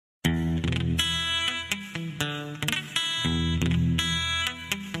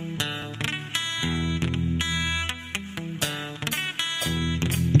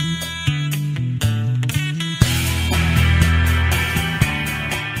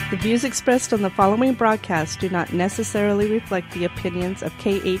The views expressed on the following broadcast do not necessarily reflect the opinions of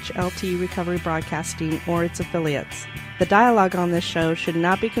KHLT Recovery Broadcasting or its affiliates. The dialogue on this show should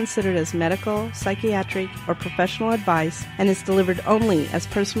not be considered as medical, psychiatric, or professional advice and is delivered only as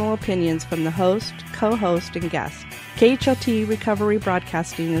personal opinions from the host, co-host, and guest. KHLT Recovery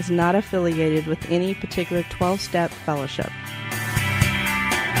Broadcasting is not affiliated with any particular 12-step fellowship.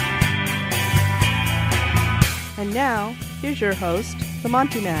 And now, here's your host, the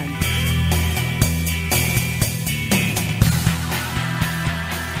Monty Man.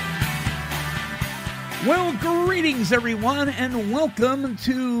 Well, greetings, everyone, and welcome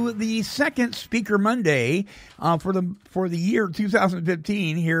to the second Speaker Monday for the year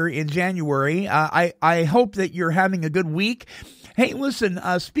 2015 here in January. I hope that you're having a good week. Hey, listen,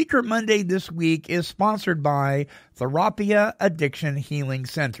 Speaker Monday this week is sponsored by Therapia Addiction Healing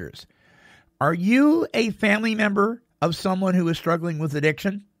Centers. Are you a family member of someone who is struggling with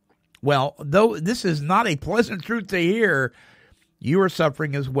addiction? Well, though this is not a pleasant truth to hear, you are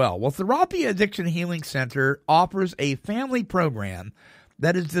suffering as well. Well, Therapia Addiction Healing Center offers a family program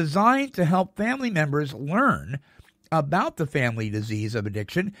that is designed to help family members learn about the family disease of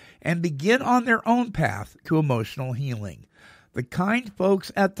addiction and begin on their own path to emotional healing. The kind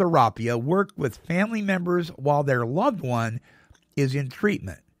folks at Therapia work with family members while their loved one is in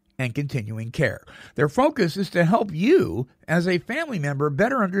treatment and continuing care. Their focus is to help you as a family member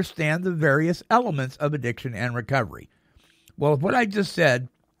better understand the various elements of addiction and recovery. Well, if what I just said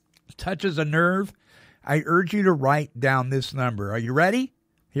touches a nerve, I urge you to write down this number. Are you ready?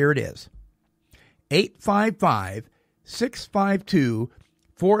 Here it is.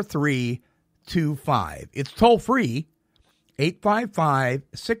 855-652-4325. It's toll free.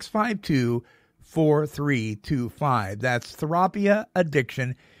 855-652-4325. That's Therapia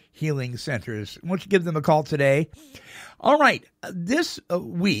Addiction Healing Centers. Why don't you give them a call today? All right. This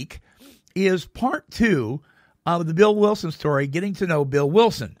week is part 2 of the Bill Wilson story, Getting to Know Bill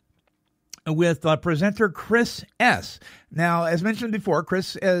Wilson, with presenter Chris S. Now, as mentioned before,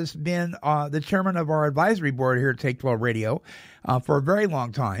 Chris has been the chairman of our advisory board here at Take 12 Radio for a very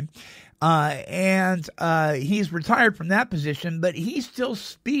long time. And he's retired from that position, but he still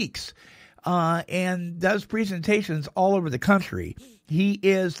speaks and does presentations all over the country. He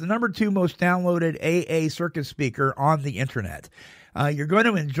is the number 2 most downloaded AA circuit speaker on the internet. You're going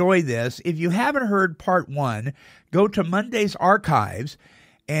to enjoy this. If you haven't heard part 1, go to Monday's archives,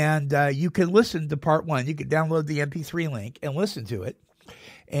 and you can listen to part 1. You can download the MP3 link and listen to it,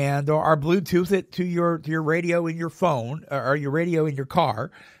 and or Bluetooth it to your radio in your phone or your radio in your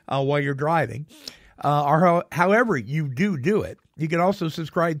car while you're driving, or however you do it. You can also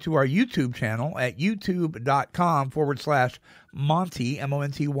subscribe to our YouTube channel at youtube.com/Monty,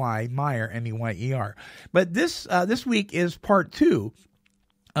 M-O-N-T-Y, Meyer, M-E-Y-E-R. But this week is part 2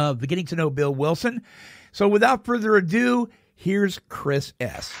 of the Getting to Know Bill Wilson. So without further ado, here's Chris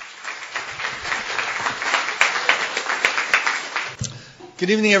S.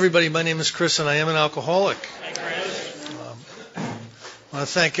 Good evening, everybody. My name is Chris, and I am an alcoholic. Hi, Chris. I want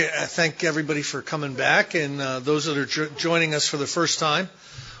to thank everybody for coming back, and those that are joining us for the first time.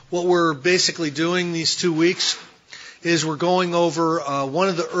 What we're basically doing these 2 weeks is we're going over one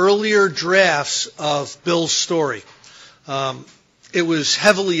of the earlier drafts of Bill's story. It was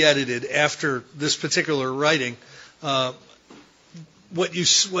heavily edited after this particular writing. What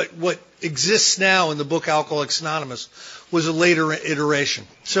exists now in the book Alcoholics Anonymous was a later iteration.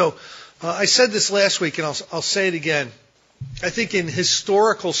 So I said this last week, and I'll say it again. I think in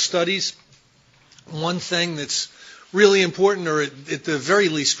historical studies, one thing that's really important, or at the very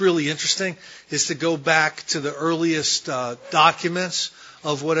least really interesting, is to go back to the earliest documents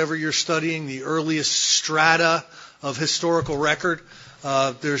of whatever you're studying, the earliest strata of historical record.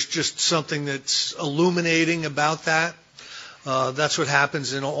 There's just something that's illuminating about that. That's what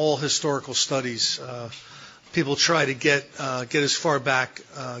happens in all historical studies. People try to get as far back,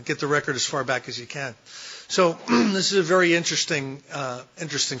 get the record as far back as you can. So this is a very interesting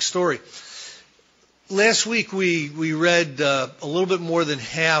story. Last week we read a little bit more than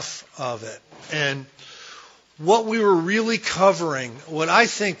half of it, and what we were really covering, what I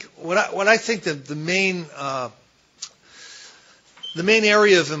think that the main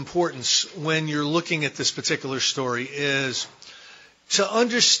area of importance when you're looking at this particular story is to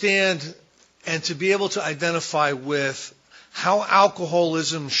understand and to be able to identify with how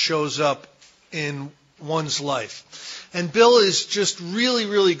alcoholism shows up in one's life. And Bill is just really,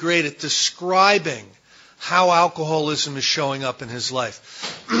 really great at describing how alcoholism is showing up in his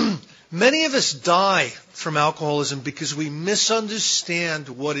life. Many of us die from alcoholism because we misunderstand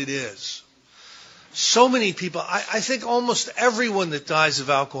what it is. so many people, I think almost everyone that dies of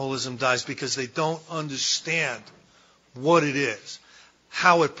alcoholism dies because they don't understand what it is,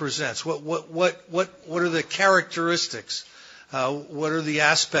 how it presents, what are the characteristics, what are the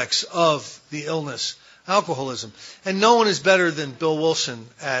aspects of the illness, alcoholism. And no one is better than Bill Wilson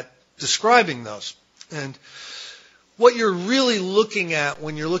at describing those. And what you're really looking at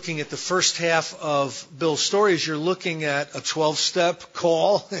when you're looking at the first half of Bill's story is you're looking at a 12-step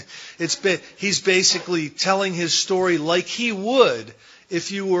call. He's basically telling his story like he would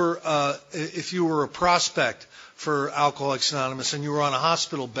if you were a prospect for Alcoholics Anonymous and you were on a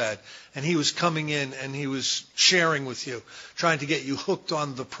hospital bed and he was coming in and he was sharing with you, trying to get you hooked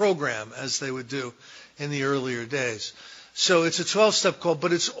on the program as they would do in the earlier days. So it's a 12-step call,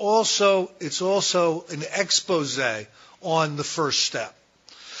 but it's also an expose on the first step.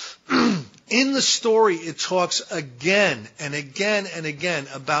 In the story, it talks again and again and again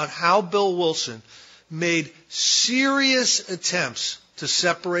about how Bill Wilson made serious attempts to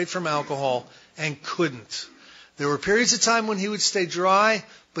separate from alcohol and couldn't. There were periods of time when he would stay dry,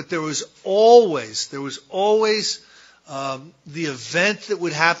 but there was always the event that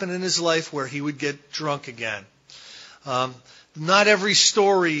would happen in his life where he would get drunk again. Not every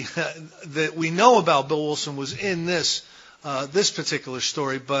story that we know about Bill Wilson was in this particular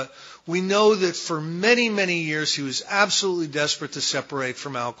story, but we know that for many, many years he was absolutely desperate to separate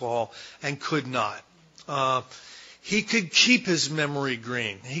from alcohol and could not. He could keep his memory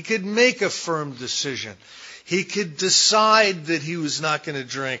green. He could make a firm decision. He could decide that he was not going to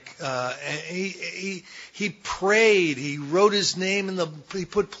drink. He prayed. He wrote his name he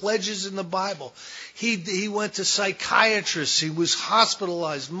put pledges in the Bible. He went to psychiatrists. He was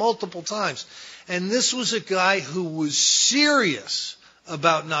hospitalized multiple times. And this was a guy who was serious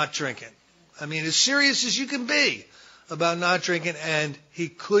about not drinking. I mean, as serious as you can be about not drinking, and he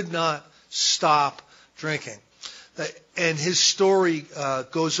could not stop drinking. And his story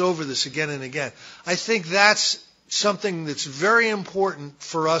goes over this again and again. I think that's something that's very important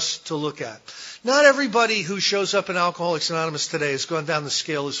for us to look at. Not everybody who shows up in Alcoholics Anonymous today has gone down the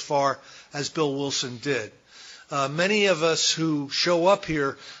scale as far as Bill Wilson did. Many of us who show up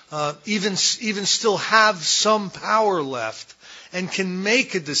here even still have some power left and can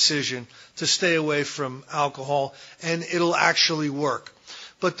make a decision to stay away from alcohol, and it'll actually work.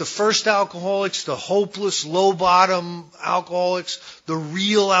 But the first alcoholics, the hopeless, low-bottom alcoholics, the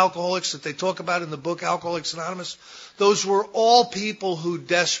real alcoholics that they talk about in the book Alcoholics Anonymous, those were all people who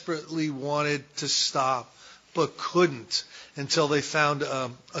desperately wanted to stop but couldn't until they found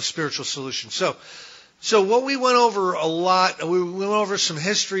a spiritual solution. So what we went over a lot, we went over some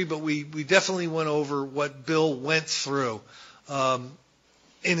history, but we definitely went over what Bill went through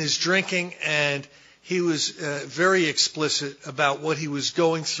in his drinking, and he was very explicit about what he was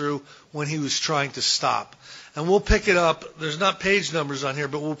going through when he was trying to stop. And we'll pick it up. There's not page numbers on here,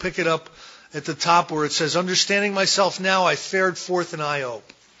 but we'll pick it up at the top where it says, "Understanding myself now, I fared forth in high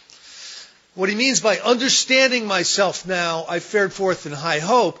hope." What he means by understanding myself now, I fared forth in high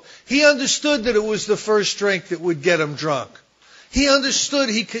hope, he understood that it was the first drink that would get him drunk. He understood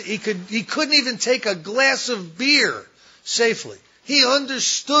he couldn't even take a glass of beer safely. He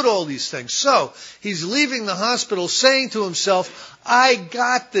understood all these things. So he's leaving the hospital saying to himself, I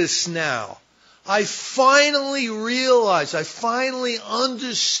got this now. I finally realize, I finally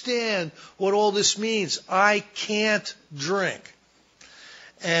understand what all this means. I can't drink.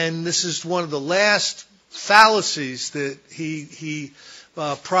 And this is one of the last fallacies that he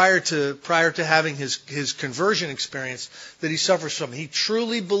prior to having his conversion experience, that he suffers from. He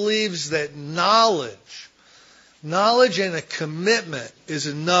truly believes that knowledge and a commitment is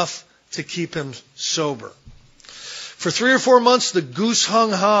enough to keep him sober. For 3 or 4 months, the goose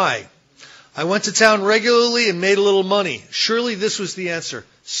hung high. I went to town regularly and made a little money. Surely this was the answer: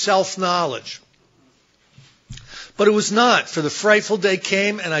 self-knowledge. But it was not, for the frightful day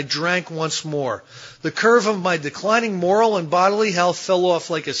came and I drank once more. The curve of my declining moral and bodily health fell off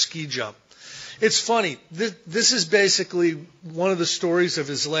like a ski jump. It's funny. This is basically one of the stories of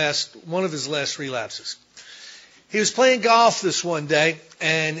one of his last relapses. He was playing golf this one day,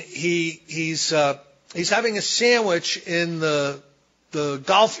 and he's having a sandwich in the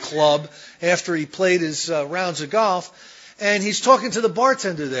golf club after he played his rounds of golf, and he's talking to the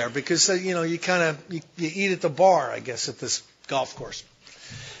bartender there because you eat at the bar, I guess, at this golf course.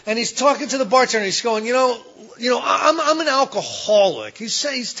 And he's talking to the bartender. He's going, I'm an alcoholic.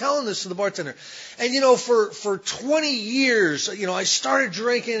 He's telling this to the bartender. And, for 20 years, I started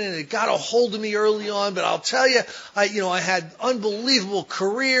drinking and it got a hold of me early on. But I'll tell you, I had unbelievable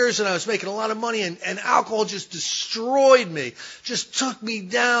careers and I was making a lot of money and alcohol just destroyed me, just took me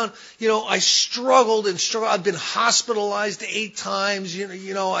down. I struggled and struggled. I've been hospitalized 8 times.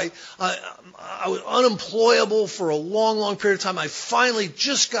 I was unemployable for a long, long period of time. I finally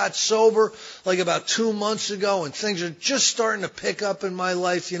just got sober like about 2 months ago, and things are just starting to pick up in my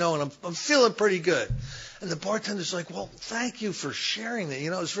life, and I'm feeling pretty good. And the bartender's like, well, thank you for sharing that.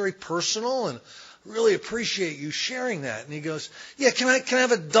 It's very personal, and really appreciate you sharing that. And he goes, yeah, can I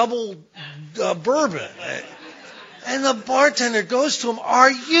have a double bourbon? And the bartender goes to him,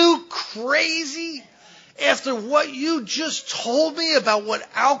 are you crazy? After what you just told me about what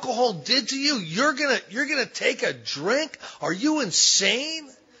alcohol did to you, you're gonna take a drink? Are you insane?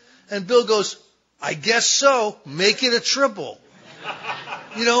 And Bill goes, I guess so. Make it a triple.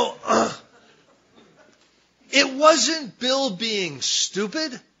 It wasn't Bill being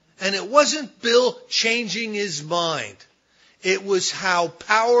stupid, and it wasn't Bill changing his mind. It was how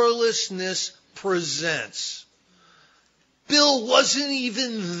powerlessness presents. Bill wasn't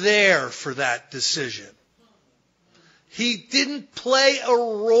even there for that decision. He didn't play a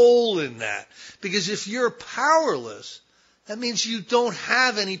role in that. Because if you're powerless, that means you don't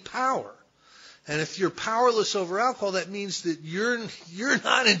have any power. And if you're powerless over alcohol, that means that you're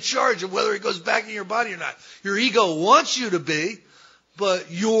not in charge of whether it goes back in your body or not. Your ego wants you to be, but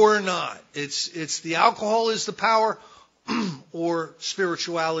you're not. It's the alcohol is the power, or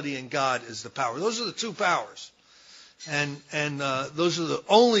spirituality and God is the power. Those are the two powers. And those are the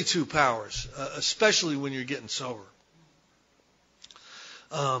only two powers, especially when you're getting sober.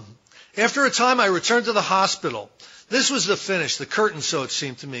 After a time, I returned to the hospital. This was the finish, the curtain, so it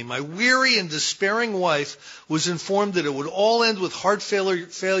seemed to me. My weary and despairing wife was informed that it would all end with heart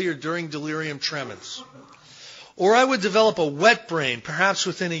failure during delirium tremens. Or I would develop a wet brain, perhaps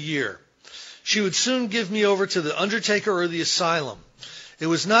within a year. She would soon give me over to the undertaker or the asylum. It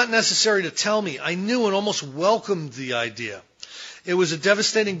was not necessary to tell me. I knew and almost welcomed the idea. It was a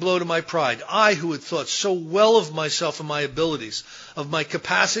devastating blow to my pride. I, who had thought so well of myself and my abilities, of my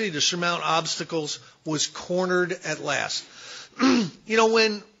capacity to surmount obstacles, was cornered at last.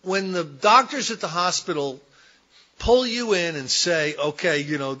 When the doctors at the hospital pull you in and say, okay,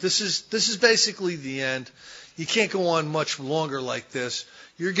 this is basically the end. You can't go on much longer like this.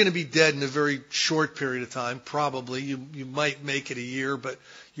 You're going to be dead in a very short period of time, probably. You might make it a year, but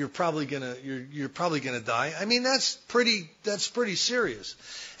you're probably gonna die. I mean, that's pretty serious.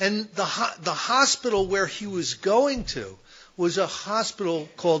 And the hospital where he was going to was a hospital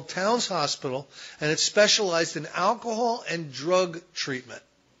called Towns Hospital, and it specialized in alcohol and drug treatment.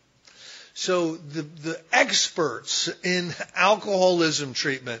 So the experts in alcoholism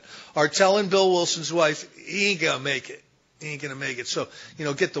treatment are telling Bill Wilson's wife, he ain't gonna make it. He ain't gonna make it. So,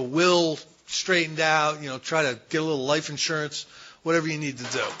 get the will straightened out, try to get a little life insurance, whatever you need to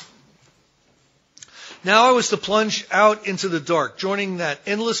do. Now I was to plunge out into the dark, joining that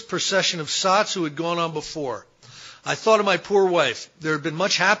endless procession of sots who had gone on before. I thought of my poor wife. There had been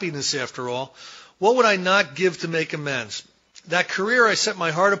much happiness after all. What would I not give to make amends? That career I set my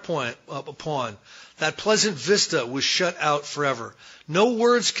heart upon, that pleasant vista was shut out forever. No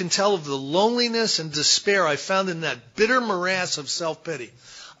words can tell of the loneliness and despair I found in that bitter morass of self-pity.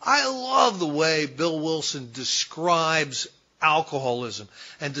 I love the way Bill Wilson describes alcoholism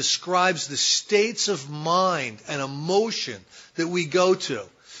and describes the states of mind and emotion that we go to.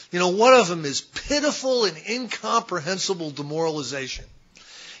 One of them is pitiful and incomprehensible demoralization.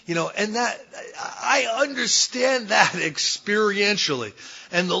 And that, I understand that experientially.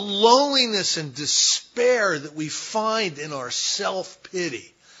 And the loneliness and despair that we find in our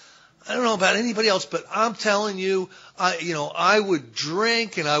self-pity. I don't know about anybody else, but I'm telling you, I would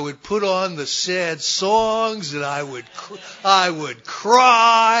drink and I would put on the sad songs and I would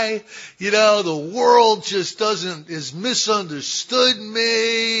cry. The world just has misunderstood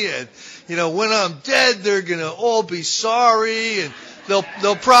me, and when I'm dead, they're gonna all be sorry, and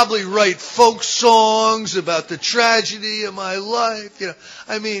they'll probably write folk songs about the tragedy of my life.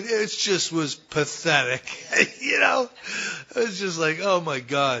 It just was pathetic. It's just like, oh my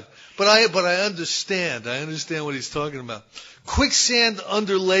God. But I understand. I understand what he's talking about. Quicksand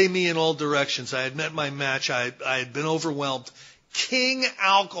underlay me in all directions. I had met my match. I had been overwhelmed. King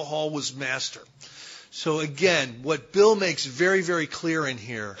alcohol was master. So again, what Bill makes very, very clear in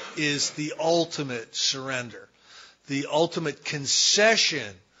here is the ultimate surrender, the ultimate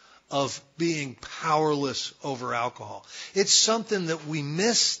concession of being powerless over alcohol. It's something that we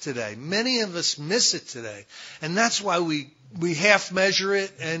miss today. Many of us miss it today. And that's why we half measure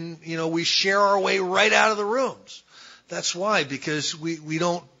it and, we share our way right out of the rooms. That's why, because we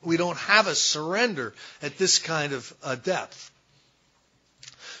don't have a surrender at this kind of depth.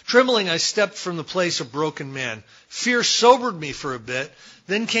 Trembling, I stepped from the place a broken man. Fear sobered me for a bit.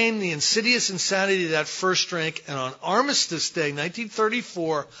 Then came the insidious insanity of that first drink, and on Armistice Day,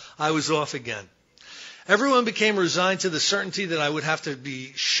 1934, I was off again. Everyone became resigned to the certainty that I would have to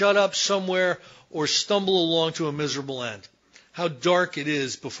be shut up somewhere or stumble along to a miserable end. How dark it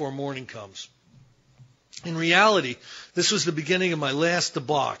is before morning comes. In reality, this was the beginning of my last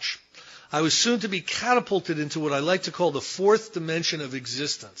debauch. I was soon to be catapulted into what I like to call the fourth dimension of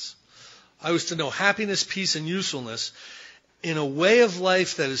existence. I was to know happiness, peace, and usefulness in a way of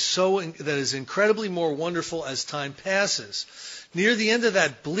life that is incredibly more wonderful as time passes. Near the end of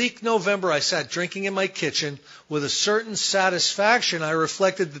that bleak November, I sat drinking in my kitchen. With a certain satisfaction, I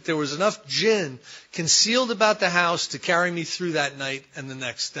reflected that there was enough gin concealed about the house to carry me through that night and the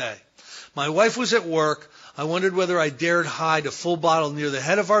next day. My wife was at work. I wondered whether I dared hide a full bottle near the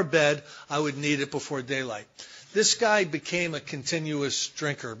head of our bed. I would need it before daylight. This guy became a continuous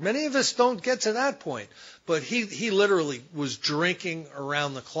drinker. Many of us don't get to that point, but he literally was drinking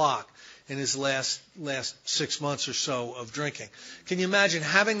around the clock in his last 6 months or so of drinking. Can you imagine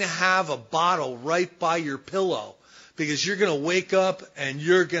having to have a bottle right by your pillow because you're going to wake up and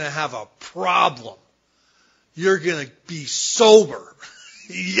you're going to have a problem? You're going to be sober.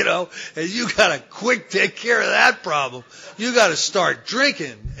 And you got to quick take care of that problem. You got to start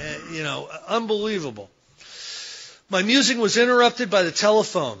drinking, unbelievable. My musing was interrupted by the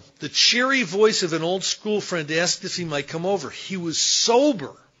telephone. The cheery voice of an old school friend asked if he might come over. He was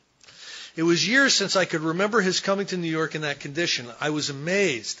sober. It was years since I could remember his coming to New York in that condition. I was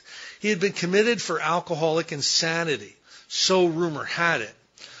amazed. He had been committed for alcoholic insanity. So rumor had it.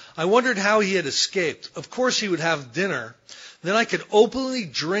 I wondered how he had escaped. Of course he would have dinner. Then I could openly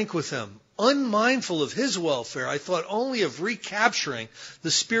drink with him. Unmindful of his welfare, I thought only of recapturing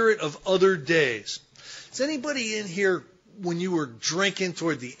the spirit of other days. Is anybody in here, when you were drinking,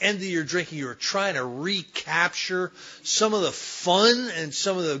 toward the end of your drinking, you were trying to recapture some of the fun and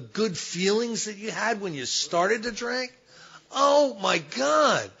some of the good feelings that you had when you started to drink? Oh, my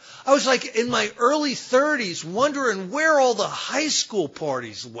God. I was like in my early 30s wondering where all the high school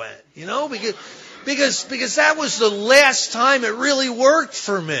parties went, because that was the last time it really worked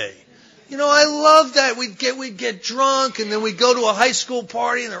for me. I loved that. We'd get drunk and then we'd go to a high school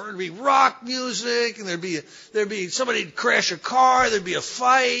party and there would be rock music and there'd be somebody'd crash a car, there'd be a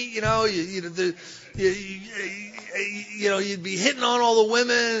fight, you'd be hitting on all the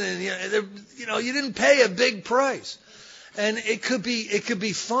women and you didn't pay a big price. And it could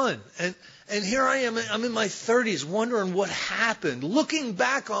be fun. And here I am, I'm in my 30s wondering what happened, looking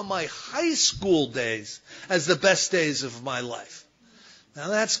back on my high school days as the best days of my life. Now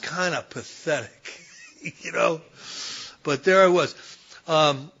that's kind of pathetic, but there I was.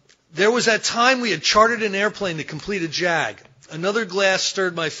 There was that time we had chartered an airplane to complete a jag. Another glass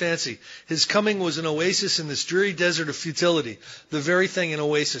stirred my fancy. His coming was an oasis in this dreary desert of futility. The very thing an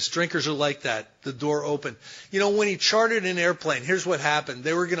oasis. Drinkers are like that. The door open. When he chartered an airplane, here's what happened.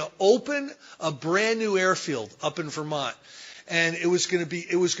 They were going to open a brand new airfield up in Vermont. And it was going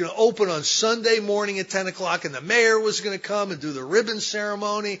to open on Sunday morning at 10 o'clock, and the mayor was going to come and do the ribbon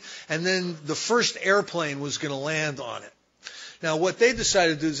ceremony, and then the first airplane was going to land on it. Now, what they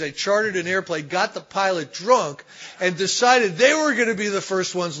decided to do is they chartered an airplane, got the pilot drunk, and decided they were going to be the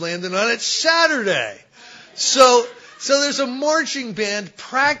first ones landing on it Saturday. So there's a marching band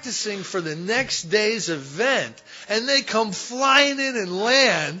practicing for the next day's event, and they come flying in and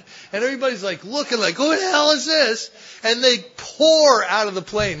land, and everybody's like looking like, who the hell is this? And they pour out of the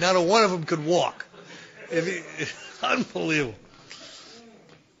plane. Not a one of them could walk. Unbelievable.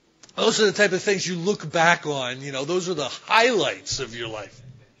 Those are the type of things you look back on. Those are the highlights of your life.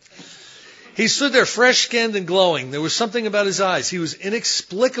 He stood there fresh-skinned and glowing. There was something about his eyes. He was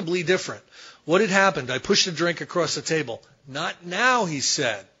inexplicably different. What had happened? I pushed a drink across the table. Not now, he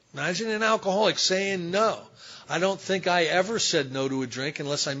said. Imagine an alcoholic saying no. I don't think I ever said no to a drink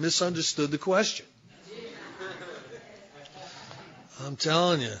unless I misunderstood the question. I'm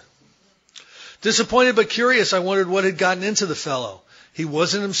telling you. Disappointed but curious, I wondered what had gotten into the fellow. He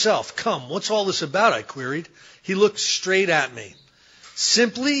wasn't himself. Come, what's all this about? I queried. He looked straight at me.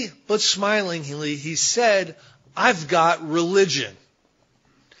 Simply but smilingly, he said, I've got religion.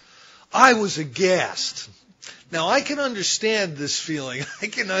 I was aghast. Now, I can understand this feeling.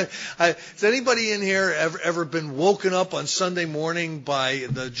 Has anybody in here ever been woken up on Sunday morning by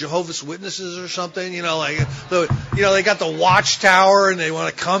the Jehovah's Witnesses or something? You know, like, they got the watchtower and they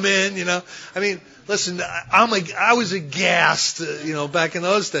want to come in, you know. I mean, listen, I was aghast, back in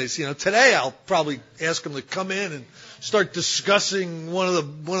those days. You know, today I'll probably ask them to come in and start discussing one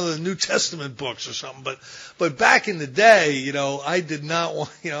of the New Testament books or something. But back in the day, I did not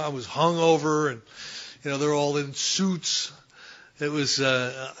want, I was hungover and, they're all in suits. It was,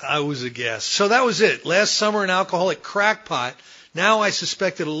 I was aghast. So that was it. Last summer, an alcoholic crackpot. Now I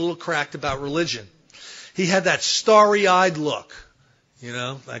suspected a little cracked about religion. He had that starry-eyed look,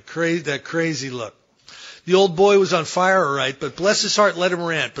 that crazy look. The old boy was on fire, all right, but bless his heart, let him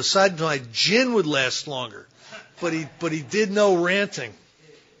rant. Besides, my gin would last longer. But he did no ranting.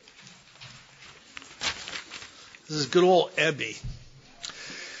 This is good old Ebby.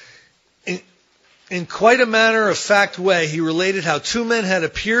 In quite a matter-of-fact way, he related how two men had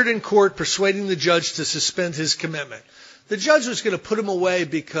appeared in court persuading the judge to suspend his commitment. The judge was going to put him away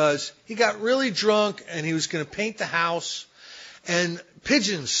because he got really drunk and he was going to paint the house, and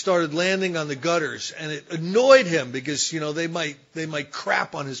pigeons started landing on the gutters, and it annoyed him because, they might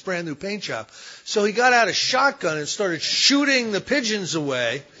crap on his brand new paint job. So he got out a shotgun and started shooting the pigeons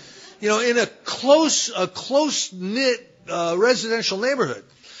away, in a close-knit residential neighborhood.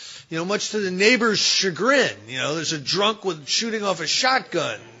 Much to the neighbor's chagrin. There's a drunk shooting off a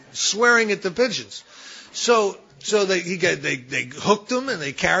shotgun, swearing at the pigeons. So they hooked him and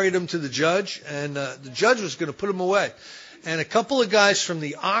they carried him to the judge, and the judge was going to put him away. And a couple of guys from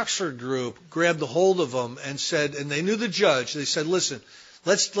the Oxford group grabbed a hold of him and said, and they knew the judge. They said, "Listen,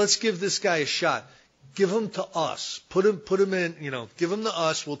 let's give this guy a shot. Give him to us. Put him in. Give him to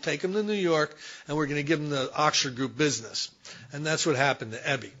us. We'll take him to New York, and we're going to give him the Oxford group business." And that's what happened to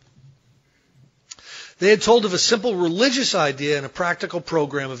Ebby. They had told of a simple religious idea and a practical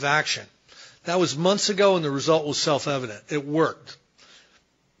program of action. That was months ago, and the result was self-evident. It worked.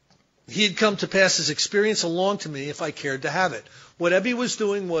 He had come to pass his experience along to me if I cared to have it. What Ebby was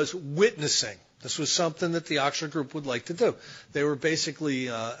doing was witnessing. This was something that the Oxford group would like to do. They were basically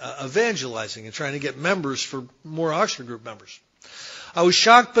evangelizing and trying to get members for more Oxford group members. I was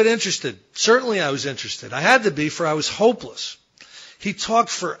shocked but interested. Certainly I was interested. I had to be, for I was hopeless. He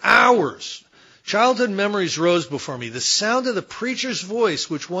talked for hours. Childhood memories rose before me. The sound of the preacher's voice,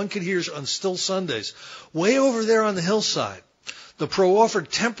 which one could hear on still Sundays, way over there on the hillside. The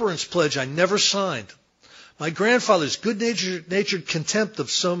pro-offered temperance pledge I never signed. My grandfather's good-natured contempt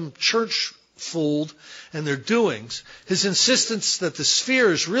of some church fold and their doings. His insistence that the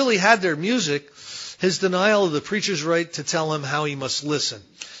spheres really had their music. His denial of the preacher's right to tell him how he must listen.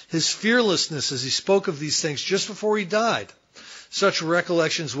 His fearlessness as he spoke of these things just before he died. Such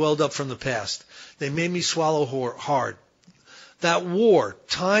recollections welled up from the past. They made me swallow hard. That war,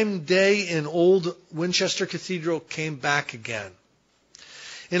 time, day in old Winchester Cathedral, came back again.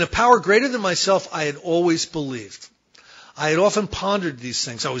 In a power greater than myself, I had always believed. I had often pondered these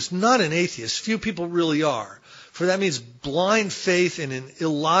things. I was not an atheist. Few people really are. For that means blind faith in an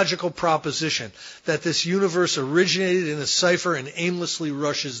illogical proposition that this universe originated in a cipher and aimlessly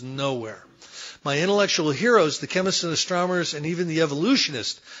rushes nowhere. My intellectual heroes, the chemists and astronomers, and even the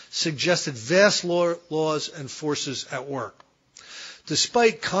evolutionists, suggested vast laws and forces at work.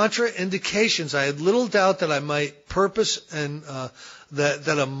 Despite contraindications, I had little doubt that I might purpose and that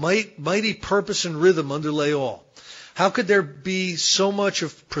a mighty purpose and rhythm underlay all. How could there be so much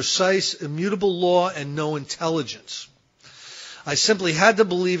of precise, immutable law and no intelligence? I simply had to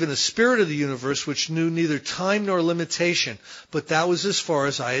believe in the spirit of the universe, which knew neither time nor limitation, but that was as far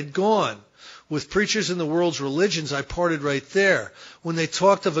as I had gone. With preachers in the world's religions, I parted right there. When they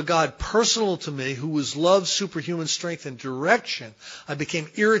talked of a God personal to me, who was love, superhuman strength, and direction, I became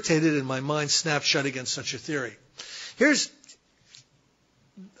irritated and my mind snapped shut against such a theory. Here's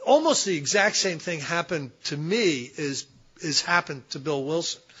almost the exact same thing happened to me is happened to Bill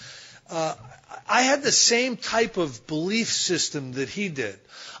Wilson. I had the same type of belief system that he did.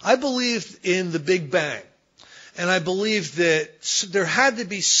 I believed in the Big Bang. And I believed that there had to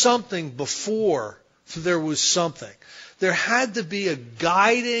be something before there was something. There had to be a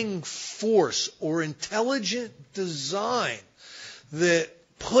guiding force or intelligent design that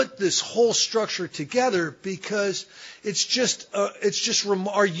put this whole structure together, because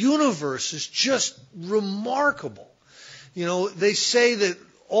our universe is just remarkable. They say that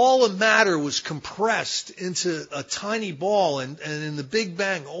all the matter was compressed into a tiny ball, and in the Big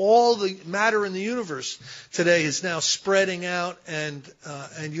Bang, all the matter in the universe today is now spreading out, and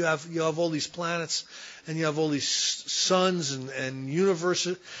you have all these planets, and you have all these suns and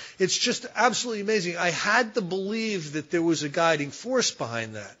universes. It's just absolutely amazing. I had to believe that there was a guiding force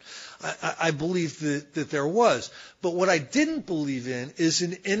behind that. I believed that there was. But what I didn't believe in is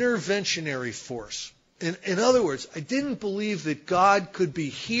an interventionary force. In other words, I didn't believe that God could be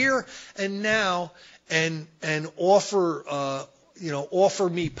here and now and offer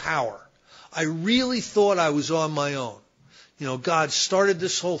me power. I really thought I was on my own. God started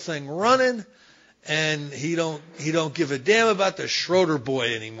this whole thing running, and he don't give a damn about the Schroeder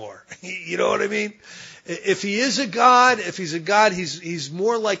boy anymore. You know what I mean? If he's a God, he's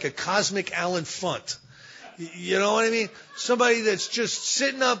more like a cosmic Alan Funt. You know what I mean? Somebody that's just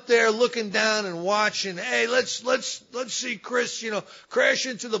sitting up there looking down and watching. Hey, let's see Chris, crash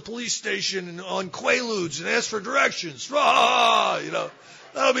into the police station on Quaaludes and ask for directions. That'll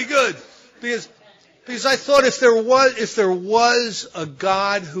be good. Because I thought if there was a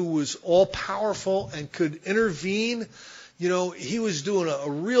God who was all powerful and could intervene, he was doing a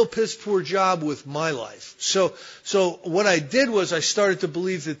real piss poor job with my life. So what I did was I started to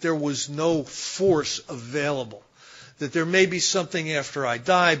believe that there was no force available, that there may be something after I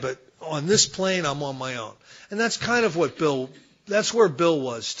die, but on this plane I'm on my own. And that's kind of that's where Bill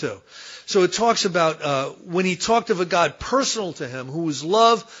was too. So it talks about when he talked of a God personal to him, who was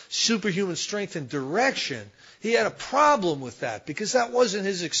love, superhuman strength, and direction, he had a problem with that because that wasn't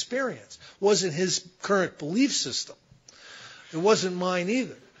his experience, wasn't his current belief system. It wasn't mine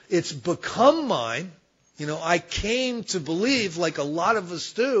either. It's become mine. I came to believe, like a lot of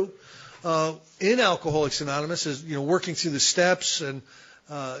us do, in Alcoholics Anonymous, as working through the steps and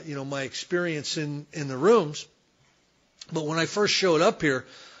my experience in the rooms. But when I first showed up here,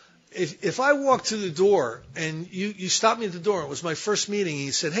 if I walked through the door and you stopped me at the door, it was my first meeting, and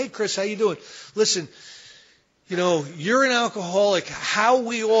you said, "Hey, Chris, how you doing? Listen, you're an alcoholic. How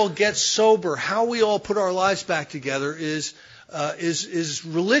we all get sober, how we all put our lives back together is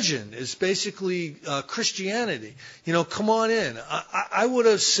religion, is basically Christianity. Come on in." I would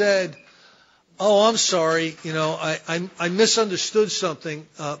have said, "Oh, I'm sorry. I misunderstood something.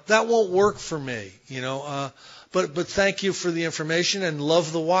 That won't work for me. But thank you for the information and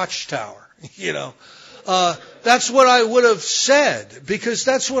love the Watchtower." That's what I would have said, because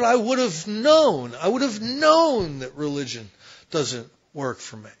that's what I would have known. I would have known that religion doesn't work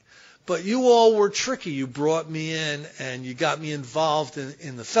for me. But you all were tricky. You brought me in and you got me involved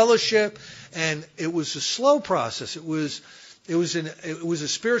in the fellowship, and it was a slow process. It was a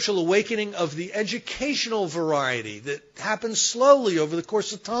spiritual awakening of the educational variety that happened slowly over the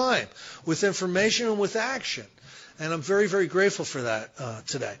course of time, with information and with action. And I'm very, very grateful for that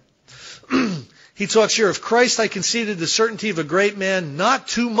today. He talks here of Christ. I conceded the certainty of a great man, not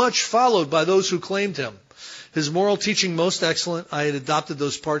too much followed by those who claimed him. His moral teaching most excellent. I had adopted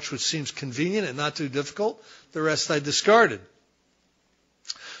those parts which seems convenient and not too difficult. The rest I discarded.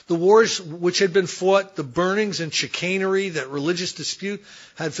 The wars which had been fought, the burnings and chicanery that religious dispute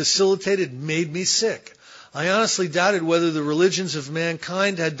had facilitated made me sick. I honestly doubted whether the religions of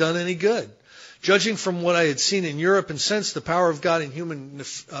mankind had done any good. Judging from what I had seen in Europe and since, the power of God in human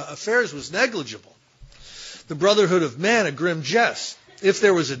affairs was negligible. The brotherhood of man, a grim jest. If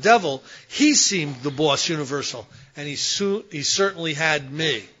there was a devil, he seemed the boss universal, and he certainly had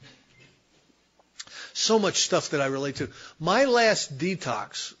me. So much stuff that I relate to. My last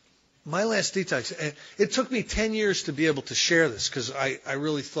detox, it took me 10 years to be able to share this, because I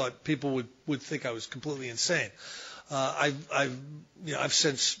really thought people would think I was completely insane. I've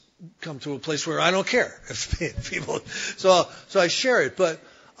since come to a place where I don't care if people. So I share it. But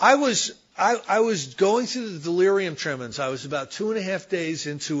I was going through the delirium tremens. I was about 2.5 days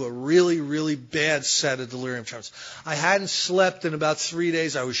into a really, really bad set of delirium tremens. I hadn't slept in about 3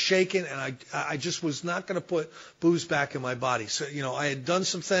 days. I was shaking, and I just was not going to put booze back in my body. So, I had done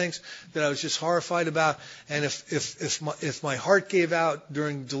some things that I was just horrified about. And if my heart gave out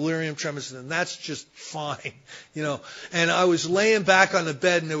during delirium tremens, then that's just fine, And I was laying back on the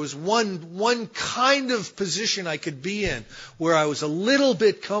bed, and there was one kind of position I could be in where I was a little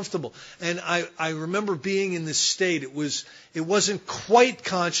bit comfortable. And I remember being in this state. It wasn't quite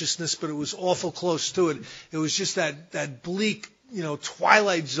consciousness, but it was awful close to it. It was just that bleak,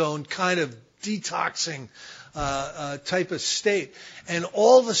 Twilight Zone kind of detoxing type of state. And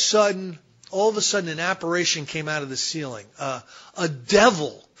all of a sudden, an apparition came out of the ceiling. A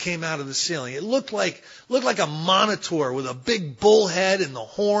devil came out of the ceiling. It looked like a monitor with a big bull head and the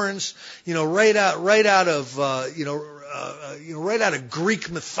horns, right out of right out of Greek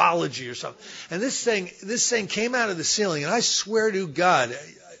mythology or something. And this thing came out of the ceiling, and I swear to God,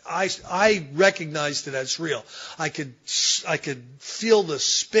 I recognized it as real. I could feel the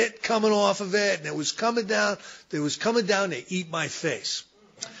spit coming off of it, and it was coming down. It was coming down to eat my face.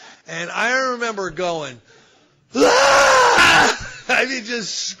 And I remember going, ah! I mean,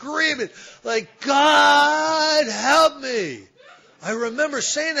 just screaming like, God, help me. I remember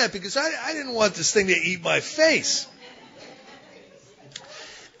saying that because I didn't want this thing to eat my face.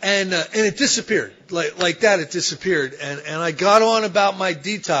 And it disappeared. Like that, it disappeared. And I got on about my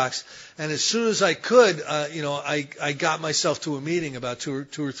detox. And as soon as I could, I got myself to a meeting about two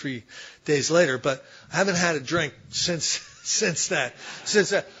or 3 days later. But I haven't had a drink since that.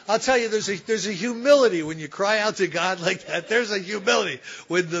 I'll tell you, there's a humility when you cry out to God like that. There's a humility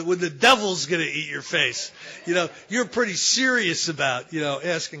when the devil's going to eat your face. You're pretty serious about,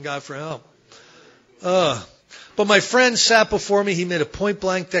 asking God for help. But my friend sat before me. He made a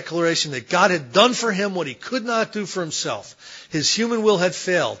point-blank declaration that God had done for him what he could not do for himself. His human will had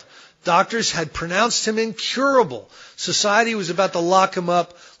failed. Doctors had pronounced him incurable. Society was about to lock him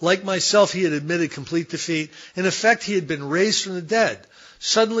up. Like myself, he had admitted complete defeat. In effect, he had been raised from the dead,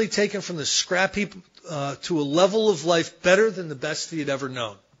 suddenly taken from the scrap heap to a level of life better than the best he had ever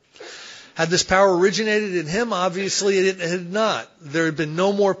known. Had this power originated in him? Obviously it had not. There had been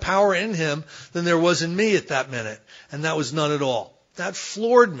no more power in him than there was in me at that minute, and that was none at all. That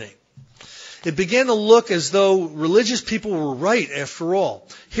floored me. It began to look as though religious people were right after all.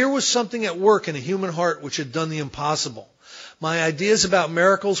 Here was something at work in a human heart which had done the impossible. My ideas about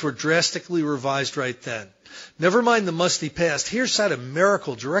miracles were drastically revised right then. Never mind the musty past. Here sat a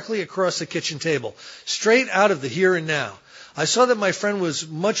miracle directly across the kitchen table, straight out of the here and now. I saw that my friend was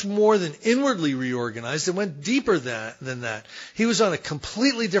much more than inwardly reorganized. It went deeper than that. He was on a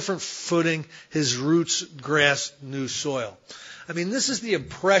completely different footing. His roots grasped new soil. I mean, this is the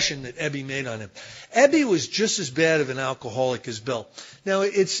impression that Ebby made on him. Ebby was just as bad of an alcoholic as Bill. Now,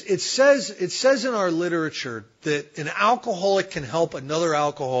 it says in our literature that an alcoholic can help another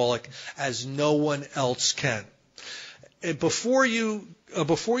alcoholic as no one else can. Before you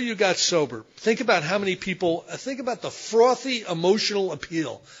got sober, think about how many people, think about the frothy emotional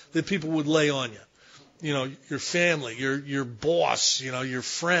appeal that people would lay on you. Your family, your boss, your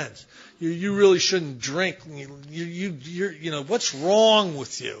friends. You really shouldn't drink. You're what's wrong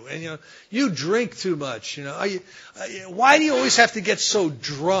with you? And you drink too much. Why do you always have to get so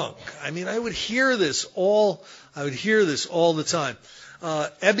drunk? I mean, I would hear this all the time.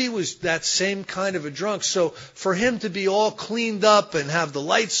 Ebby was that same kind of a drunk. So for him to be all cleaned up and have the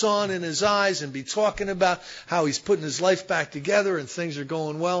lights on in his eyes and be talking about how he's putting his life back together and things are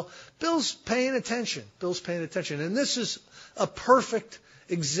going well, Bill's paying attention. And this is a perfect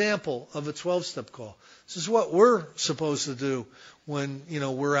example of a 12-step call. This is what we're supposed to do when,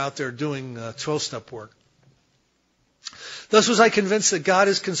 we're out there doing 12-step work. Thus was I convinced that God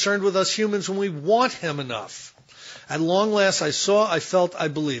is concerned with us humans when we want him enough. At long last, I saw, I felt, I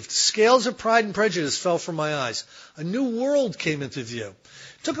believed. Scales of pride and prejudice fell from my eyes. A new world came into view.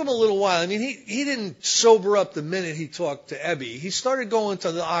 It took him a little while. I mean, he didn't sober up the minute he talked to Ebby. He started going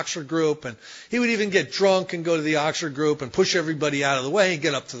to the Oxford group, and he would even get drunk and go to the Oxford group and push everybody out of the way and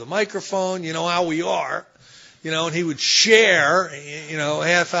get up to the microphone. You know how we are. And he would share,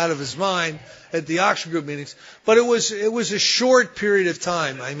 half out of his mind at the Oxford group meetings. But it was a short period of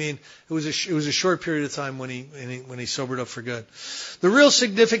time. I mean, it was a short period of time when he sobered up for good. The real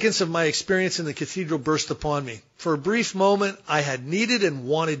significance of my experience in the cathedral burst upon me. For a brief moment, I had needed and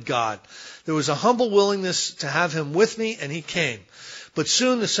wanted God. There was a humble willingness to have him with me, and he came. But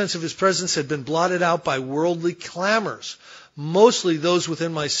soon the sense of his presence had been blotted out by worldly clamors, mostly those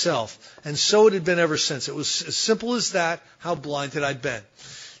within myself. And so it had been ever since. It was as simple as that. How blind had I been?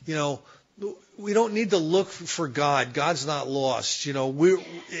 We don't need to look for God. God's not lost.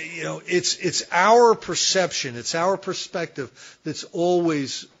 It's our perception. It's our perspective that's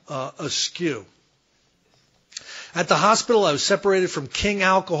always askew. At the hospital, I was separated from King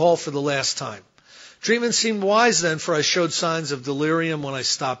Alcohol for the last time. Treatment seemed wise then, for I showed signs of delirium when I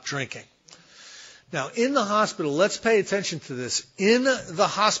stopped drinking. Now, in the hospital, let's pay attention to this. In the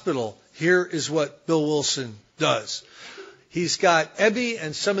hospital, here is what Bill Wilson does. He's got Ebby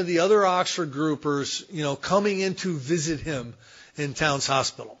and some of the other Oxford groupers, coming in to visit him in Towns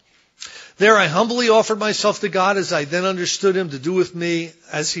Hospital. There I humbly offered myself to God as I then understood him to do with me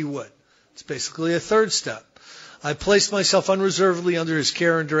as he would. It's basically a third step. I placed myself unreservedly under his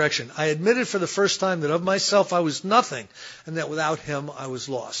care and direction. I admitted for the first time that of myself I was nothing, and that without him I was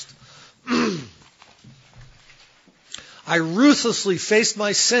lost. I ruthlessly faced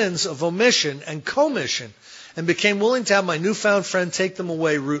my sins of omission and commission and became willing to have my newfound friend take them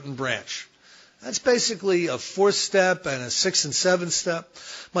away root and branch. That's basically a 4th step and a 6th and 7th step.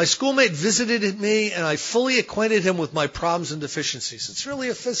 My schoolmate visited me and I fully acquainted him with my problems and deficiencies. It's really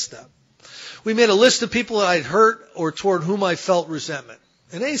a 5th step. We made a list of people that I'd hurt or toward whom I felt resentment.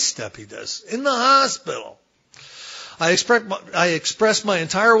 An 8th step he does. In the hospital. I expressed my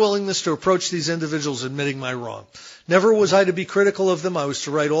entire willingness to approach these individuals admitting my wrong. Never was I to be critical of them. I was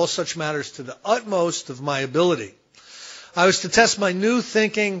to write all such matters to the utmost of my ability. I was to test my new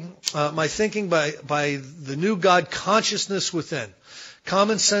thinking, by the new God consciousness within.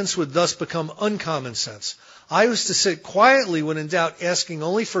 Common sense would thus become uncommon sense. I was to sit quietly when in doubt, asking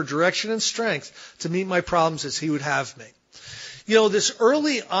only for direction and strength to meet my problems as he would have me. You know, this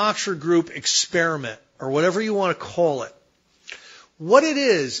early Oxford group experiment, or whatever you want to call it, what it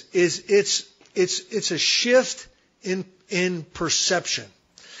is it's a shift in perception.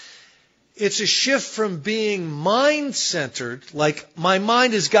 It's a shift from being mind-centered, like my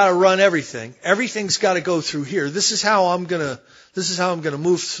mind has got to run everything. Everything's got to go through here. This is how I'm gonna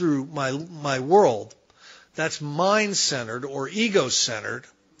move through my world. That's mind-centered or ego-centered,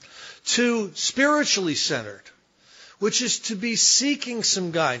 to spiritually centered, which is to be seeking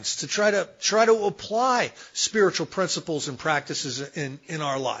some guidance, to try to apply spiritual principles and practices in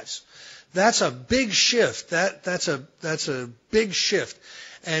our lives. That's a big shift. That's a big shift.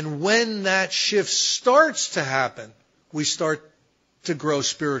 And when that shift starts to happen, we start to grow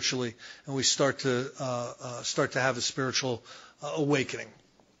spiritually, and we start to have a spiritual awakening.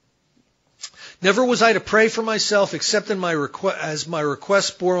 Never was I to pray for myself, except as my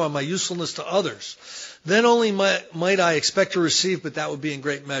request bore on my usefulness to others. Then only might I expect to receive, but that would be in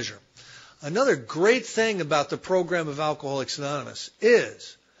great measure. Another great thing about the program of Alcoholics Anonymous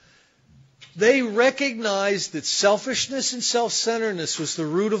is they recognized that selfishness and self-centeredness was the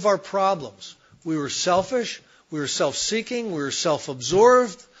root of our problems. We were selfish, we were self-seeking, we were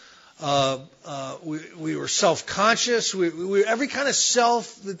self-absorbed, we were self-conscious, we every kind of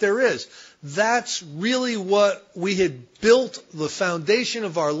self that there is. That's really what we had built the foundation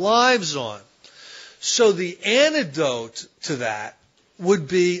of our lives on. So the antidote to that would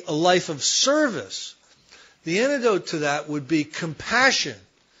be a life of service. The antidote to that would be compassion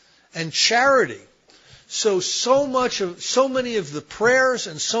and charity. So many of the prayers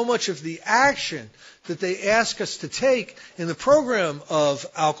and so much of the action that they ask us to take in the program of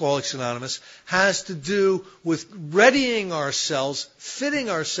Alcoholics Anonymous has to do with readying ourselves, fitting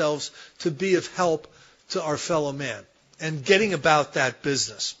ourselves to be of help to our fellow man and getting about that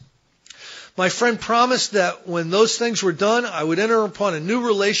business. My friend promised that when those things were done, I would enter upon a new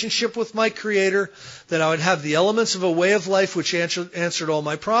relationship with my Creator, that I would have the elements of a way of life which answered all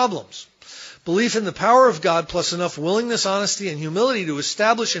my problems. Belief in the power of God plus enough willingness, honesty, and humility to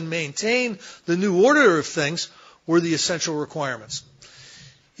establish and maintain the new order of things were the essential requirements.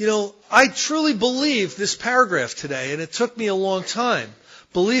 You know, I truly believe this paragraph today, and it took me a long time.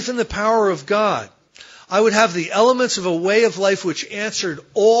 Belief in the power of God. I would have the elements of a way of life which answered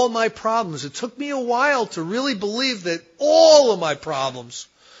all my problems. It took me a while to really believe that all of my problems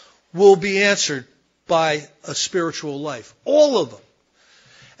will be answered by a spiritual life. All of them.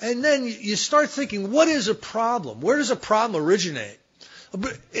 And then you start thinking, what is a problem? Where does a problem originate?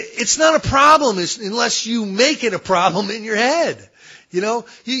 It's not a problem unless you make it a problem in your head. You know,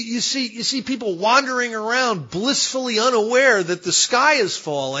 you see people wandering around blissfully unaware that the sky is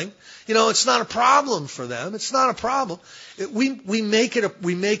falling. You know, it's not a problem for them. It's not a problem. We make it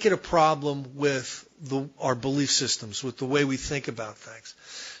a problem with our belief systems, with the way we think about things.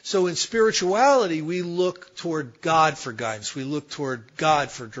 So in spirituality, we look toward God for guidance. We look toward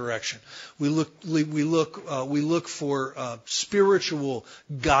God for direction. We look for spiritual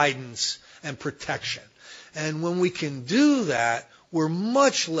guidance and protection. And when we can do that, we're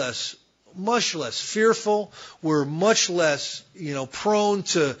much less fearful. We're much less, prone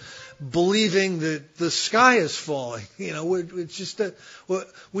to believing that the sky is falling. It's just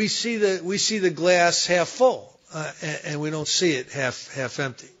we see the glass half full, and we don't see it half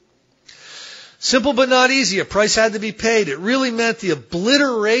empty. Simple but not easy. A price had to be paid. It really meant the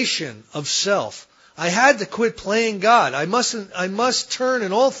obliteration of self. I had to quit playing God. I must turn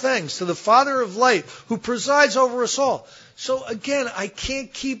in all things to the Father of light, who presides over us all. So again, I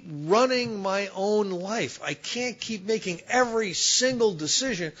can't keep running my own life. I can't keep making every single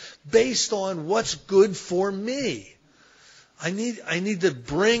decision based on what's good for me. I need to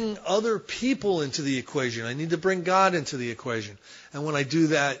bring other people into the equation. I need to bring God into the equation. And when I do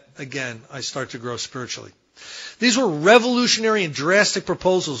that, again, I start to grow spiritually. These were revolutionary and drastic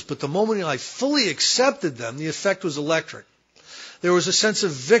proposals, but the moment I fully accepted them, the effect was electric. There was a sense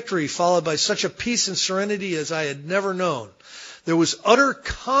of victory followed by such a peace and serenity as I had never known. There was utter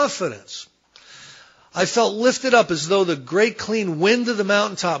confidence. I felt lifted up as though the great clean wind of the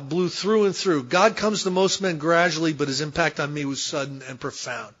mountaintop blew through and through. God comes to most men gradually, but his impact on me was sudden and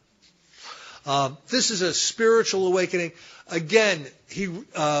profound. This is a spiritual awakening. Again,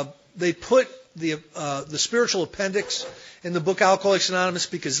 they put the spiritual appendix in the book Alcoholics Anonymous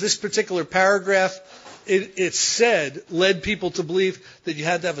because this particular paragraph, it said, led people to believe that you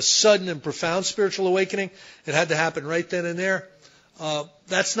had to have a sudden and profound spiritual awakening. It had to happen right then and there.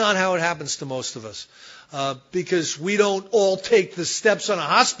 That's not how it happens to most of us. Because we don't all take the steps on a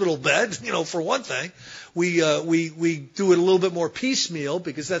hospital bed, for one thing. We do it a little bit more piecemeal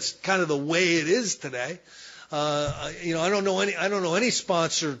because that's kind of the way it is today. I don't know any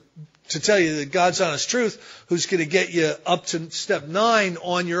sponsor to tell you the God's honest truth who's going to get you up to step 9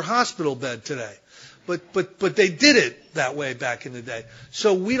 on your hospital bed today. But they did it that way back in the day.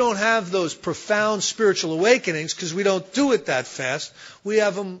 So we don't have those profound spiritual awakenings because we don't do it that fast. We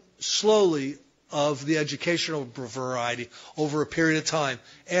have them slowly of the educational variety over a period of time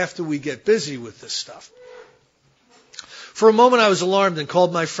after we get busy with this stuff. For a moment I was alarmed and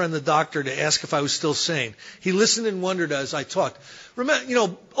called my friend the doctor to ask if I was still sane. He listened and wondered as I talked.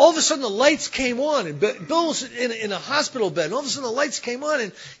 Remember, all of a sudden the lights came on, and Bill was in a hospital bed, and all of a sudden the lights came on,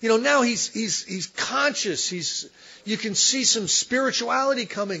 and now he's conscious. You can see some spirituality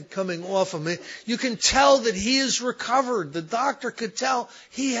coming off him. You can tell that he is recovered. The doctor could tell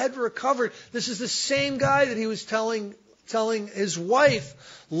he had recovered. This is the same guy that he was telling his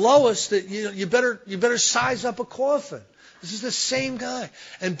wife Lois that you better size up a coffin. This is the same guy.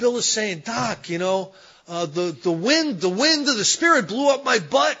 And Bill is saying, Doc, the wind of the Spirit blew up my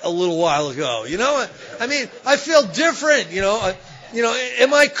butt a little while ago. I feel different.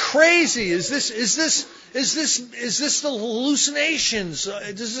 Am I crazy? Is this the hallucinations?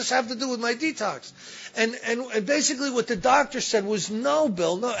 Does this have to do with my detox? And basically what the doctor said was, no,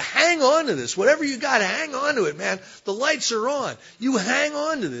 Bill, no, hang on to this. Whatever you got, hang on to it, man. The lights are on. You hang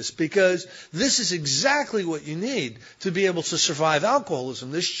on to this because this is exactly what you need to be able to survive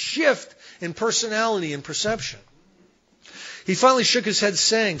alcoholism, this shift in personality and perception. He finally shook his head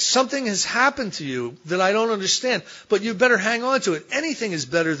saying, something has happened to you that I don't understand, but you better hang on to it. Anything is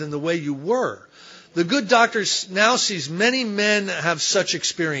better than the way you were. The good doctor now sees many men have such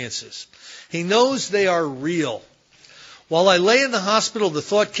experiences. He knows they are real. While I lay in the hospital, the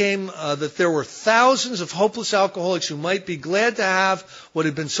thought came that there were thousands of hopeless alcoholics who might be glad to have what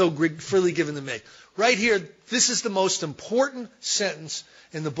had been so freely given to me. Right here, this is the most important sentence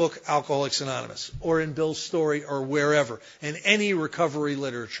in the book Alcoholics Anonymous, or in Bill's story, or wherever, in any recovery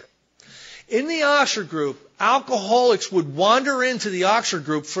literature. In the Oxford group, alcoholics would wander into the Oxford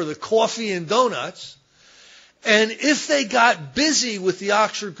group for the coffee and donuts, and if they got busy with the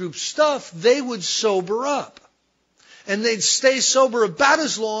Oxford group stuff, they would sober up. And they'd stay sober about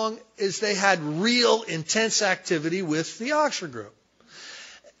as long as they had real intense activity with the Oxford group.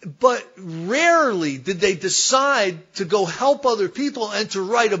 But rarely did they decide to go help other people and to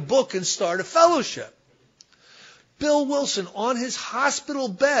write a book and start a fellowship. Bill Wilson, on his hospital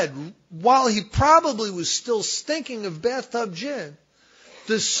bed, while he probably was still stinking of bathtub gin,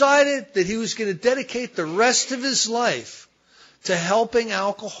 decided that he was going to dedicate the rest of his life to helping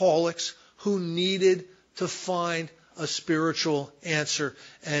alcoholics who needed to find a spiritual answer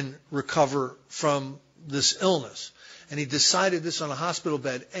and recover from this illness. And he decided this on a hospital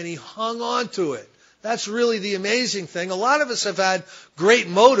bed, and he hung on to it. That's really the amazing thing. A lot of us have had great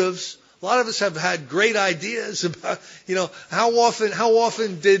motives. A lot of us have had great ideas about, how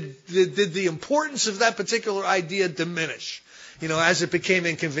often did the importance of that particular idea diminish, as it became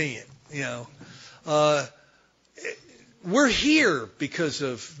inconvenient, We're here because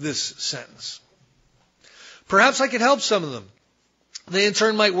of this sentence. Perhaps I could help some of them. They in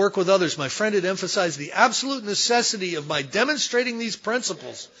turn might work with others. My friend had emphasized the absolute necessity of my demonstrating these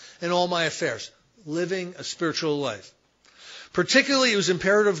principles in all my affairs, living a spiritual life. Particularly, it was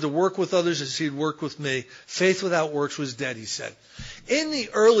imperative to work with others as he had worked with me. Faith without works was dead, he said. In the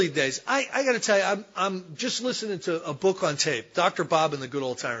early days, I got to tell you, I'm just listening to a book on tape, Dr. Bob and the Good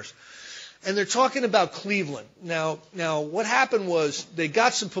Old Timers. And they're talking about Cleveland. Now, what happened was they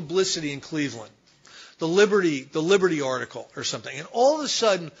got some publicity in Cleveland. The Liberty article or something. And all of a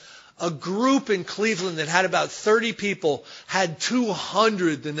sudden, A group in Cleveland that had about 30 people had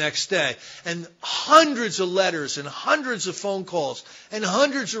 200 the next day, and hundreds of letters and hundreds of phone calls and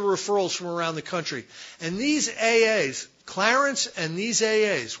hundreds of referrals from around the country. And these AAs, Clarence and these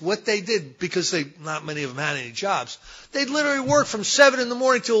AAs, what they did, because not many of them had any jobs, they'd literally work from 7 in the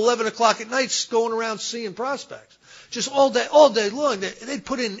morning till 11 o'clock at night going around seeing prospects. Just all day long. They'd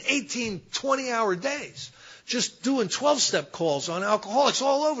put in 18, 20-hour days. Just doing 12-step calls on alcoholics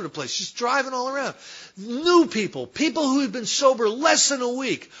all over the place, just driving all around. New people who had been sober less than a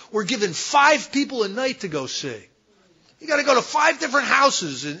week, were given 5 people a night to go see. You got to go to 5 different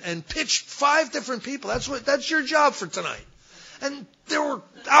houses and pitch 5 different people. That's your job for tonight. And there were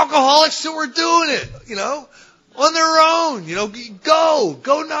alcoholics that were doing it, on their own.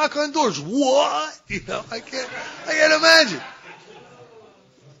 Go knock on doors. What? I can't imagine.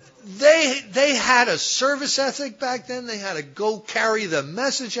 They had a service ethic back then. They had a go carry the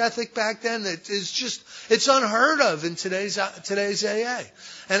message ethic back then. It's unheard of in today's AA.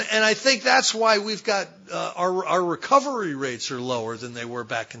 And I think that's why we've got, our recovery rates are lower than they were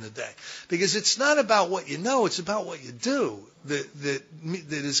back in the day. Because it's not about what you know, it's about what you do that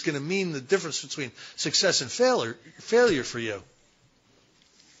is going to mean the difference between success and failure for you.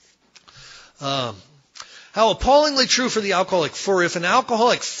 How appallingly true for the alcoholic. For if an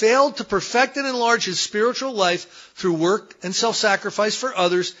alcoholic failed to perfect and enlarge his spiritual life through work and self-sacrifice for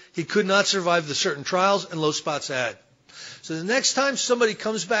others, he could not survive the certain trials and low spots ahead. So the next time somebody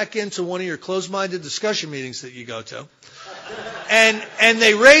comes back into one of your closed-minded discussion meetings that you go to, and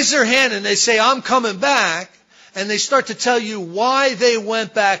they raise their hand and they say, I'm coming back, and they start to tell you why they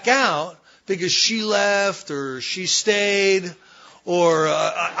went back out, because she left or she stayed, or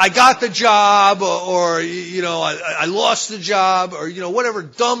I got the job, or I lost the job, or whatever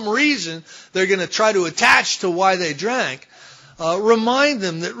dumb reason they're going to try to attach to why they drank. Remind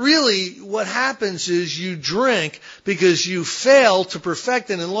them that really what happens is you drink because you fail to perfect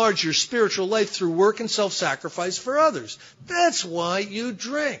and enlarge your spiritual life through work and self-sacrifice for others. That's why you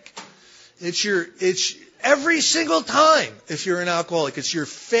drink. It's every single time, if you're an alcoholic, it's your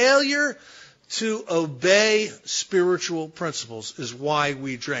failure to obey spiritual principles is why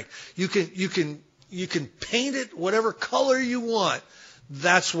we drink. You can paint it whatever color you want.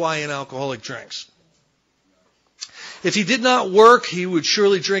 That's why an alcoholic drinks. If he did not work, he would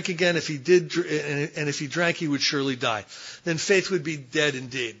surely drink again. If he did, and if he drank, he would surely die. Then faith would be dead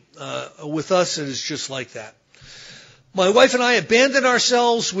indeed. With us, it is just like that. My wife and I abandoned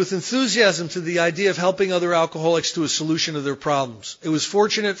ourselves with enthusiasm to the idea of helping other alcoholics to a solution of their problems. It was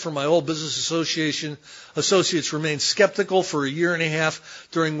fortunate for my old business associates remained skeptical for a year and a half,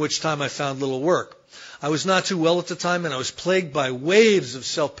 during which time I found little work. I was not too well at the time, and I was plagued by waves of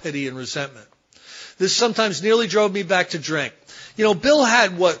self-pity and resentment. This sometimes nearly drove me back to drink. Bill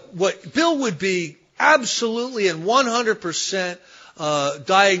had what Bill would be absolutely and 100%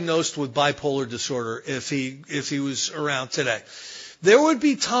 diagnosed with bipolar disorder if he was around today. There would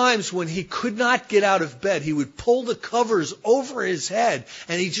be times when he could not get out of bed. He would pull the covers over his head,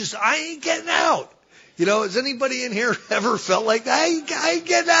 and I ain't getting out. Has anybody in here ever felt like that? I ain't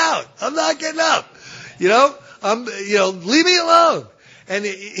getting out. I'm not getting up. Leave me alone. And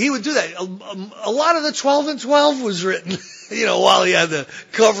he would do that. A lot of the 12 and 12 was written, while he had the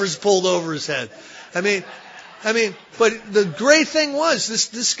covers pulled over his head. I mean, but the great thing was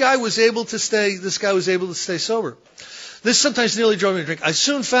this guy was able to stay sober. This sometimes nearly drove me to drink. I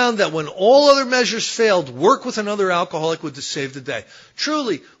soon found that when all other measures failed, work with another alcoholic would save the day.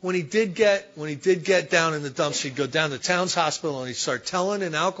 Truly, when he did get down in the dumps, he'd go down to Towns Hospital and he'd start telling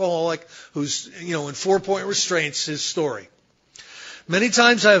an alcoholic who's, in 4-point restraints his story. Many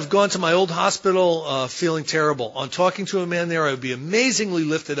times I have gone to my old hospital feeling terrible. On talking to a man there, I would be amazingly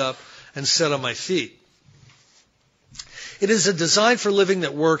lifted up and set on my feet. It is a design for living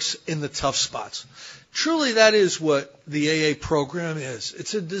that works in the tough spots. Truly, that is what the AA program is.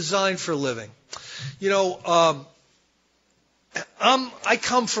 It's a design for living. I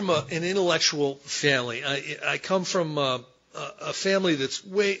come from an intellectual family. I come from a family that's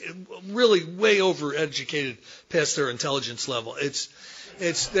really way over-educated past their intelligence level.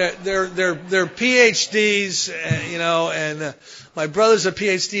 They're PhDs, and my brother's a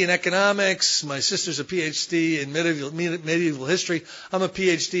PhD in economics. My sister's a PhD in medieval history. I'm a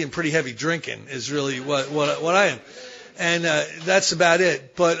PhD in pretty heavy drinking is really what I am. And that's about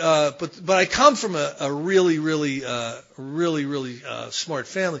it. But I come from a really smart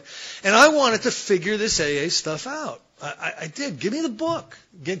family. And I wanted to figure this AA stuff out. I did. Give me the book.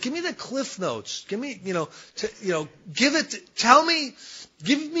 Give me the Cliff Notes. Give me,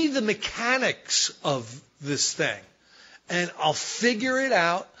 give me the mechanics of this thing. And I'll figure it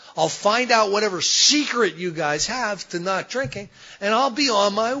out. I'll find out whatever secret you guys have to not drinking, and I'll be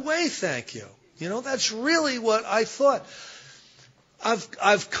on my way, thank you. You know, that's really what I thought.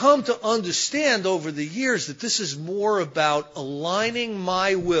 I've come to understand over the years that this is more about aligning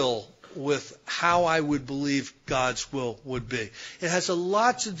my will with how I would believe God's will would be. It has a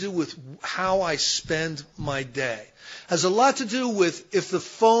lot to do with how I spend my day. It has a lot to do with if the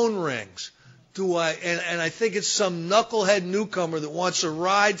phone rings, and I think it's some knucklehead newcomer that wants a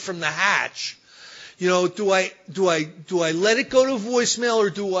ride from the hatch. You know, do I let it go to voicemail or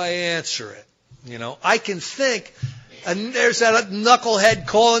do I answer it? You know, I can think, and there's that knucklehead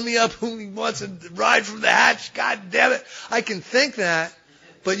calling me up who wants a ride from the hatch. God damn it. I can think that.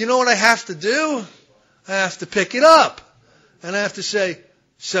 But you know what I have to do? I have to pick it up. And I have to say,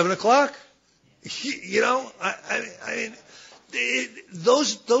 7 o'clock? You know, I mean,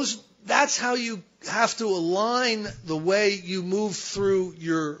 that's how you have to align the way you move through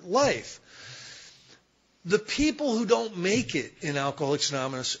your life. The people who don't make it in Alcoholics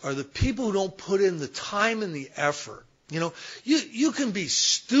Anonymous are the people who don't put in the time and the effort. You know, you can be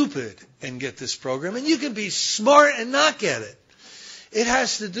stupid and get this program, and you can be smart and not get it. It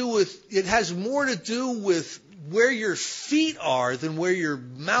has more to do with where your feet are than where your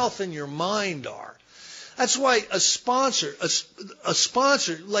mouth and your mind are. That's why a sponsor,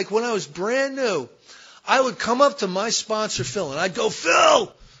 like when I was brand new, I would come up to my sponsor, Phil, and I'd go,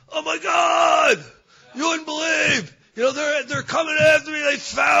 Phil, oh my God, you wouldn't believe. You know, they're coming after me. They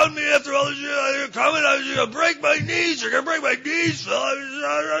found me after all this shit. They're coming. I'm going to break my knees. They're going to break my knees, Phil.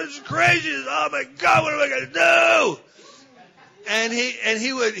 It's crazy. Oh my God, what am I going to do? And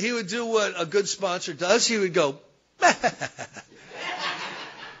he would do what a good sponsor does. He would go,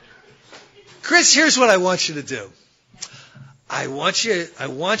 Chris, here's what I want you to do. I want you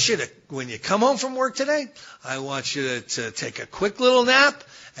to, when you come home from work today, I want you to take a quick little nap,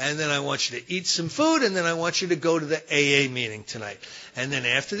 and then I want you to eat some food, and then I want you to go to the AA meeting tonight. And then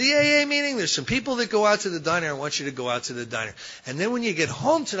after the AA meeting, there's some people that go out to the diner. I want you to go out to the diner. And then when you get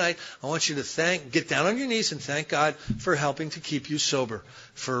home tonight, I want you to get down on your knees and thank God for helping to keep you sober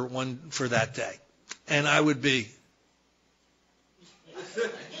for that day. And I would be,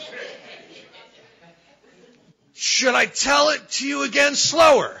 should I tell it to you again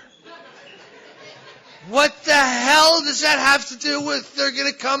slower? What the hell does that have to do with they're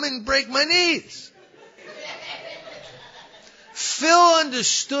going to come and break my knees? Phil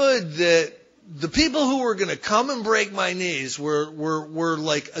understood that the people who were going to come and break my knees were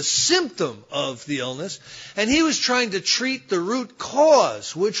like a symptom of the illness, and he was trying to treat the root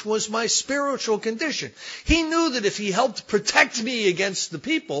cause, which was my spiritual condition. He knew that if he helped protect me against the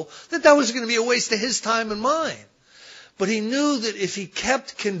people, that was going to be a waste of his time and mine. But he knew that if he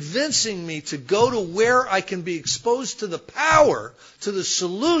kept convincing me to go to where I can be exposed to the power, to the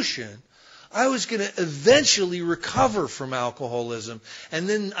solution, I was going to eventually recover from alcoholism, and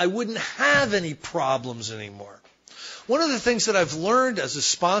then I wouldn't have any problems anymore. One of the things that I've learned as a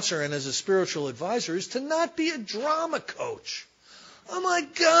sponsor and as a spiritual advisor is to not be a drama coach. Oh my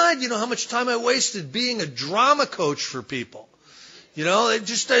God, you know how much time I wasted being a drama coach for people. You know,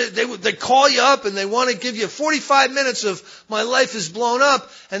 they call you up and they want to give you 45 minutes of my life is blown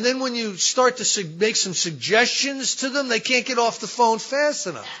up, and then when you start to make some suggestions to them, they can't get off the phone fast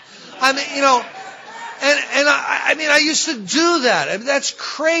enough. I mean, you know, I used to do that. I mean, that's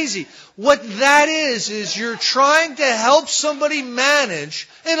crazy. What that is you're trying to help somebody manage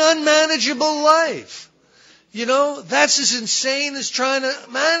an unmanageable life. You know, that's as insane as trying to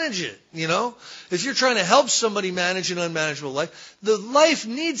manage it, you know. If you're trying to help somebody manage an unmanageable life, the life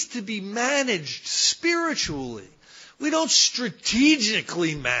needs to be managed spiritually. We don't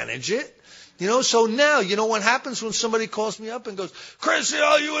strategically manage it. You know, so now, you know what happens when somebody calls me up and goes, Chris, you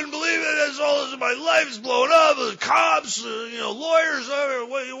know, you wouldn't believe it. That's all this, my life is blown up. The cops, lawyers,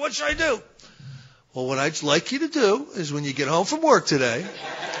 what should I do? Well, what I'd like you to do is when you get home from work today,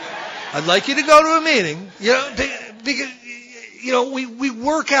 I'd like you to go to a meeting, you know, because, you know, we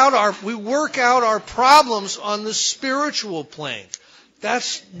work out our problems on the spiritual plane.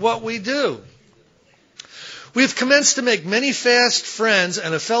 That's what we do. We have commenced to make many fast friends,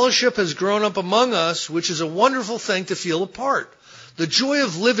 and a fellowship has grown up among us, which is a wonderful thing to feel a part. The joy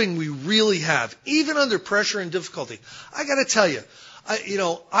of living we really have, even under pressure and difficulty. I got to tell you,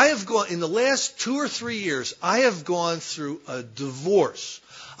 I have gone, in the last 2 or 3 years, I have gone through a divorce.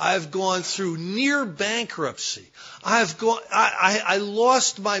 I've gone through near bankruptcy. I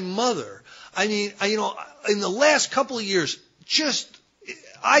lost my mother. I mean, in the last couple of years, just,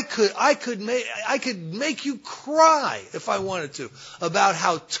 I could make you cry if I wanted to about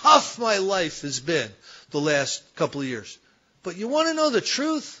how tough my life has been the last couple of years. But you want to know the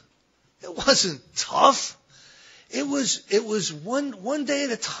truth? It wasn't tough. It was one day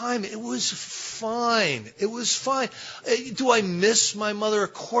at a time. It was fine. It was fine. Do I miss my mother?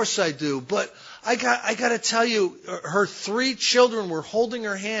 Of course I do. But I got to tell you, her 3 children were holding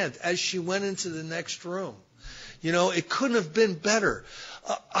her hand as she went into the next room. You know, it couldn't have been better.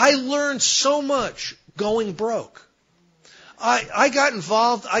 I learned so much going broke. I got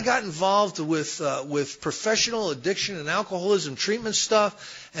involved with professional addiction and alcoholism treatment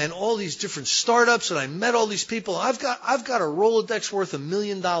stuff and all these different startups, and I met all these people. I've got a Rolodex worth $1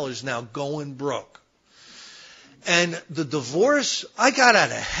 million now going broke. And the divorce, I got out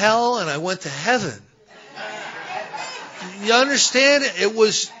of hell and I went to heaven. You understand? It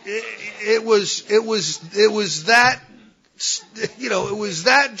was that, you know, it was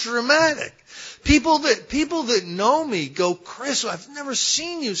that dramatic. People that know me go, Chris, I've never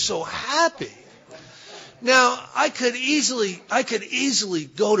seen you so happy. Now, I could easily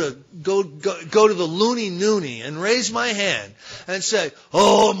go to the loony noony and raise my hand and say,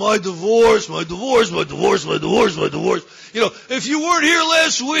 oh, my divorce. You know, if you weren't here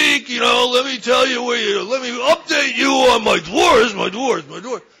last week, you know, let me tell you, let me update you on my divorce.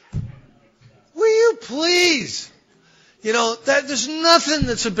 Will you please? You know, there's nothing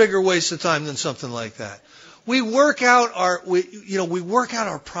that's a bigger waste of time than something like that. We work out our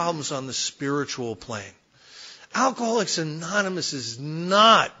problems on the spiritual plane. Alcoholics Anonymous is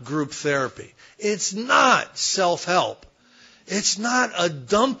not group therapy. It's not self-help. It's not a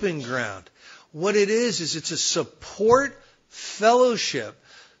dumping ground. What it is it's a support fellowship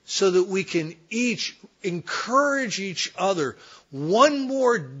so that we can each encourage each other one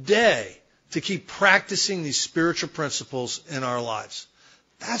more day to keep practicing these spiritual principles in our lives.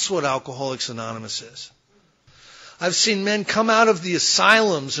 That's what Alcoholics Anonymous is. I've seen men come out of the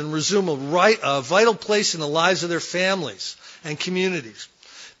asylums and resume a vital place in the lives of their families and communities.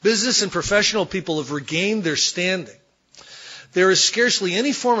 Business and professional people have regained their standing. There is scarcely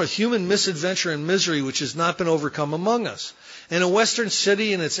any form of human misadventure and misery which has not been overcome among us. In a western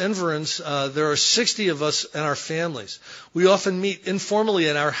city and its environs, there are 60 of us and our families. We often meet informally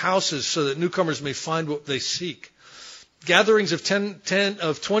at our houses so that newcomers may find what they seek. Gatherings of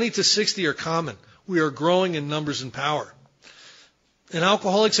 20 to 60 are common. We are growing in numbers and power. And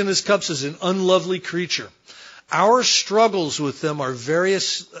Alcoholics in His Cups is an unlovely creature. Our struggles with them are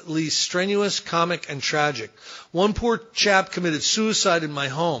variously strenuous, comic, and tragic. One poor chap committed suicide in my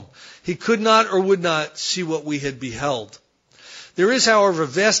home. He could not or would not see what we had beheld. There is, however, a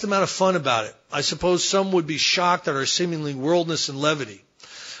vast amount of fun about it. I suppose some would be shocked at our seemingly worldliness and levity.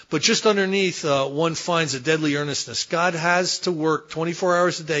 But just underneath, one finds a deadly earnestness. God has to work 24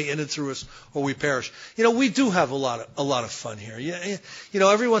 hours a day in and through us, or we perish. You know, we do have a lot of fun here. You know,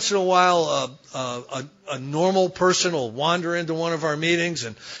 every once in a while, a normal person will wander into one of our meetings,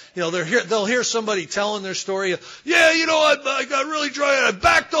 and you know, they'll hear somebody telling their story. Yeah, you know, I got really dry and I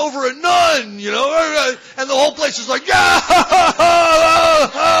backed over a nun. You know, and the whole place is like, yeah,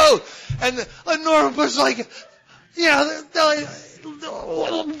 and a normal person's like, yeah, they're like,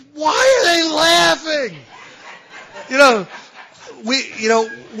 why are they laughing?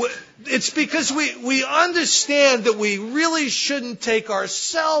 It's because we understand that we really shouldn't take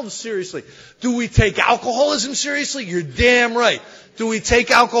ourselves seriously. Do we take alcoholism seriously? You're damn right. Do we take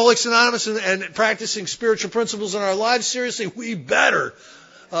Alcoholics Anonymous and practicing spiritual principles in our lives seriously? We better.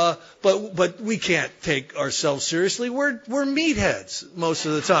 But we can't take ourselves seriously. We're meatheads most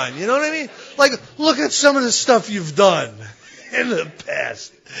of the time. You know what I mean? Like, look at some of the stuff you've done in the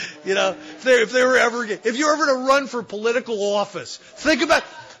past. You know, if you're ever to run for political office, think about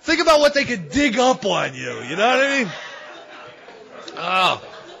what they could dig up on you. You know what I mean? Oh.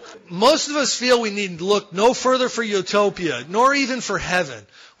 Most of us feel we need look no further for utopia, nor even for heaven.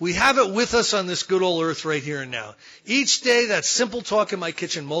 We have it with us on this good old earth right here and now. Each day, that simple talk in my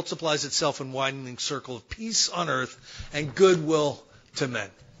kitchen multiplies itself in widening circle of peace on earth and goodwill to men.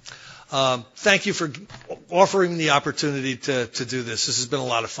 Thank you for offering me the opportunity to do this. This has been a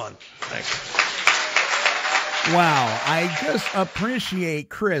lot of fun. Thanks. Wow, I just appreciate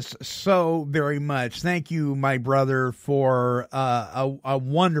Chris so very much. Thank you, my brother, for a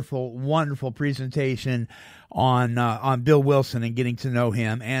wonderful, wonderful presentation on Bill Wilson and getting to know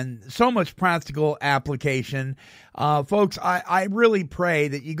him, and so much practical application. Folks, I really pray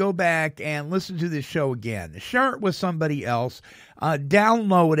that you go back and listen to this show again. Share it with somebody else.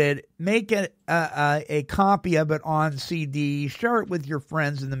 Download it. Make it a copy of it on CD. Share it with your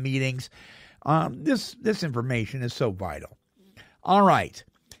friends in the meetings. This information is so vital. All right.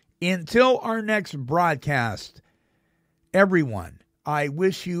 Until our next broadcast, everyone, I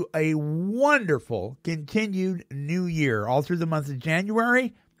wish you a wonderful continued new year all through the month of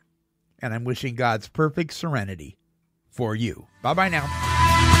January, and I'm wishing God's perfect serenity for you. Bye-bye now.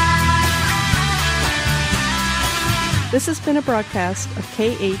 This has been a broadcast of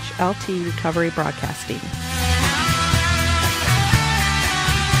KHLT Recovery Broadcasting.